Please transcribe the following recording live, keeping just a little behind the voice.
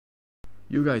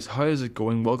Yo guys, how is it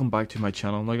going? Welcome back to my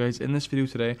channel. Now guys, in this video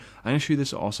today, I'm going to show you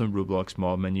this awesome Roblox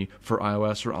mod menu for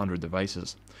iOS or Android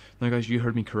devices. Now guys, you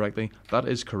heard me correctly. That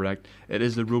is correct. It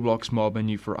is the Roblox mod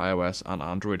menu for iOS and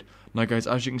Android. Now guys,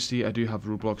 as you can see, I do have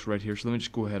Roblox right here, so let me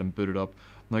just go ahead and boot it up.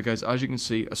 Now guys, as you can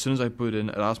see, as soon as I boot in,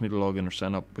 it asks me to log in or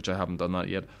sign up, which I haven't done that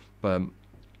yet. But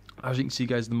as you can see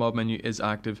guys, the mod menu is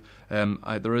active.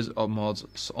 There is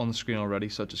mods on the screen already,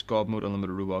 such as God Mode,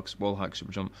 Unlimited Roblox, Wall Hack,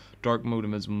 Super Jump, Dark Mode,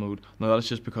 Invisible Mode. Now that is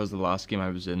just because the last game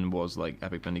I was in was like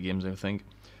Epic Mini Games, I think.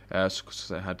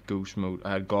 So I had Ghost Mode,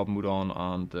 I had God Mode on,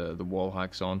 and the Wall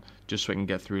Hacks on, just so I can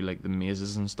get through like the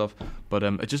mazes and stuff. But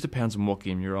it just depends on what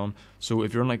game you're on. So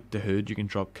if you're on like the Hood, you can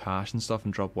drop cash and stuff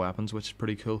and drop weapons, which is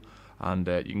pretty cool. And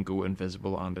you can go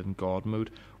invisible and in God Mode,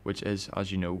 which is,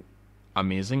 as you know,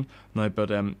 amazing. Now,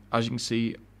 but as you can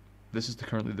see, this is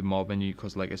currently the mod menu,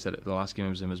 because like I said, the last game I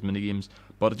was in was mini games.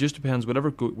 But it just depends.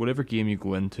 Whatever game you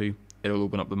go into, it'll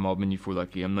open up the mod menu for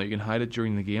that game. Now you can hide it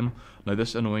during the game. Now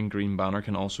this annoying green banner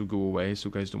can also go away, so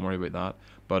guys, don't worry about that.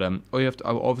 But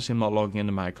obviously I'm not logging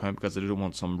into my account because I don't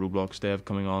want some Roblox dev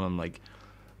coming on and like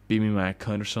beaming my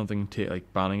account or something, to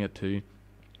like banning it too.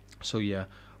 So yeah,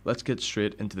 let's get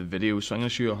straight into the video. So I'm going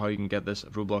to show you how you can get this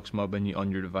Roblox mod menu on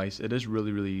your device. It is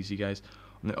really easy, guys.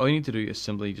 Now, all you need to do is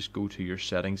simply just go to your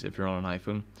settings if you're on an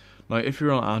iPhone. Now if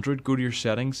you're on Android, go to your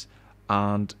settings,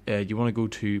 and you want to go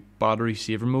to battery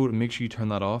saver mode and make sure you turn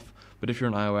that off. But if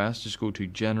you're on iOS, just go to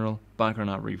general,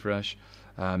 background app refresh,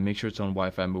 make sure it's on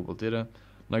Wi-Fi mobile data.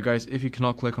 Now guys, if you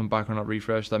cannot click on background app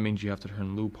refresh, that means you have to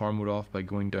turn low power mode off by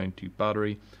going down to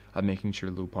battery and making sure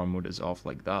low power mode is off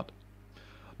like that.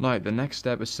 Now the next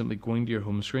step is simply going to your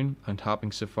home screen and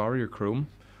tapping Safari or Chrome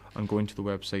and going to the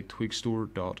website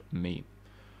tweakstore.me.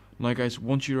 Now guys,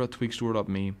 once you're at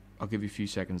tweakstore.me, I'll give you a few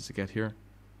seconds to get here.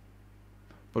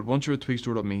 But once you're at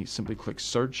tweakstore.me, simply click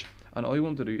search, and all you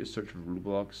want to do is search for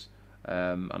Roblox.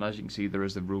 And as you can see, there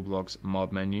is the Roblox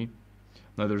mod menu.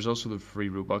 Now there's also the free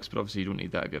Roblox, but obviously you don't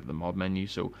need that if you have the mod menu.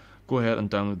 So go ahead and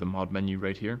download the mod menu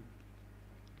right here.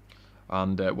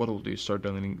 And what it'll do is start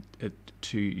downloading it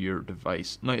to your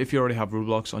device. Now if you already have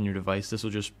Roblox on your device, this will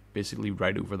just basically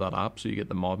write over that app, so you get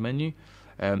the mod menu.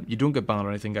 You don't get banned or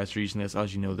anything, guys, for using this.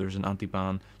 As you know, there's an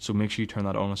anti-ban, so make sure you turn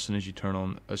that on as soon as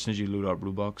you load up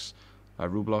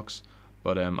Roblox.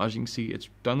 But as you can see, it's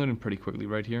downloading pretty quickly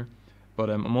right here. But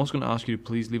I'm also going to ask you to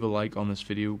please leave a like on this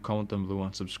video, comment down below,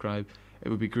 and subscribe. It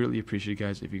would be greatly appreciated,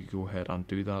 guys, if you could go ahead and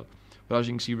do that. But as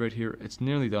you can see right here, it's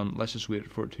nearly done. Let's just wait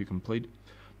for it to complete.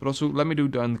 But also, let me know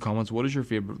down in the comments, what is your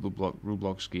favorite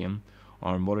Roblox game,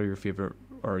 or what are your favorite,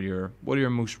 or what are your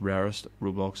most rarest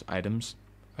Roblox items?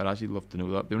 I'd actually love to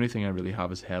know that. The only thing I really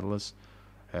have is headless,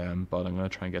 but I'm going to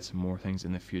try and get some more things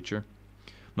in the future.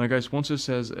 Now guys, once it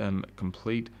says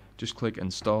complete, just click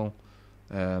install,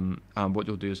 and what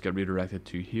you'll do is get redirected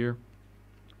to here.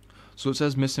 So it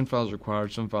says missing files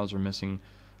required. Some files are missing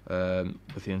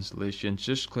with the installation.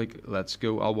 Just click let's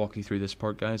go. I'll walk you through this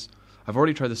part, guys. I've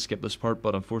already tried to skip this part,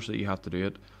 but unfortunately you have to do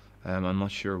it. I'm not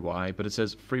sure why, but it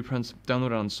says free prints, download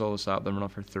and install this app, then run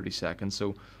off for 30 seconds.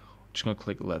 So just going to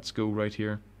click let's go right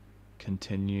here,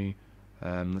 continue.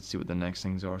 Let's see what the next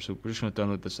things are. So we're just going to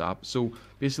download this app. So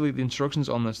basically the instructions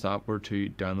on this app were to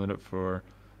download it for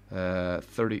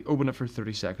open it for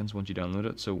 30 seconds once you download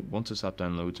it. So once this app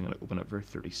downloads, I'm going to open it for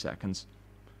 30 seconds.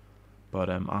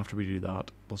 But after we do that,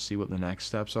 we'll see what the next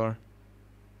steps are.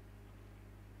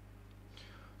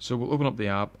 So we'll open up the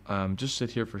app, just sit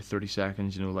here for 30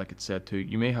 seconds, you know, like it said to.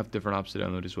 You may have different apps to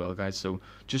download as well, guys, so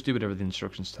just do whatever the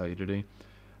instructions tell you to do.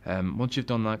 Once you've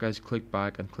done that, guys, click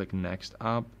back and click next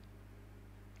app.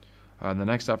 And the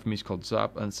next app for me is called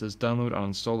Zap, and it says download and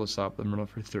install this app, then run it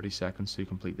for 30 seconds to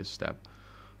complete this step.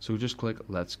 So just click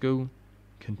let's go,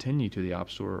 continue to the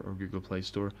App Store or Google Play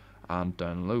Store, and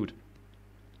download.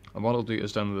 And what I'll do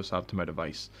is download this app to my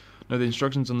device. Now the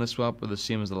instructions on this app are the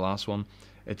same as the last one.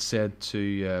 It said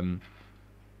to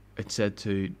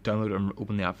download and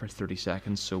open the app for 30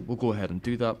 seconds, so we'll go ahead and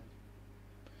do that.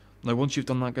 Now once you've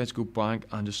done that, guys, go back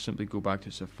and just simply go back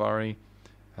to Safari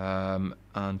and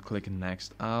click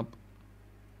next app.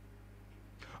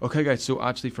 Okay guys, so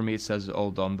actually for me it says it's all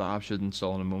done. The app should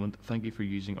install in a moment. Thank you for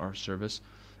using our service.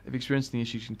 If you experience any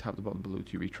issues, you can tap the button below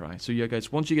to retry. So yeah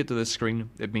guys, once you get to this screen,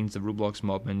 it means the Roblox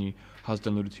mod menu has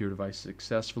downloaded to your device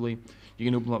successfully. You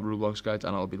can open up Roblox, guys,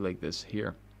 and it'll be like this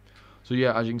here. So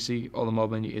yeah, as you can see, all the mod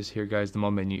menu is here, guys. The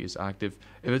mod menu is active.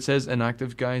 If it says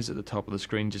inactive, guys, at the top of the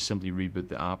screen, just simply reboot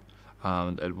the app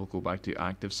and it will go back to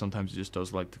active. Sometimes it just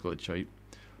does like to glitch out.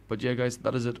 But yeah guys,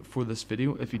 that is it for this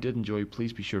video. If you did enjoy,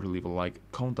 please be sure to leave a like,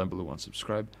 comment down below and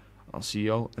subscribe. I'll see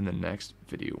y'all in the next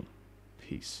video.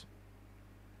 Peace.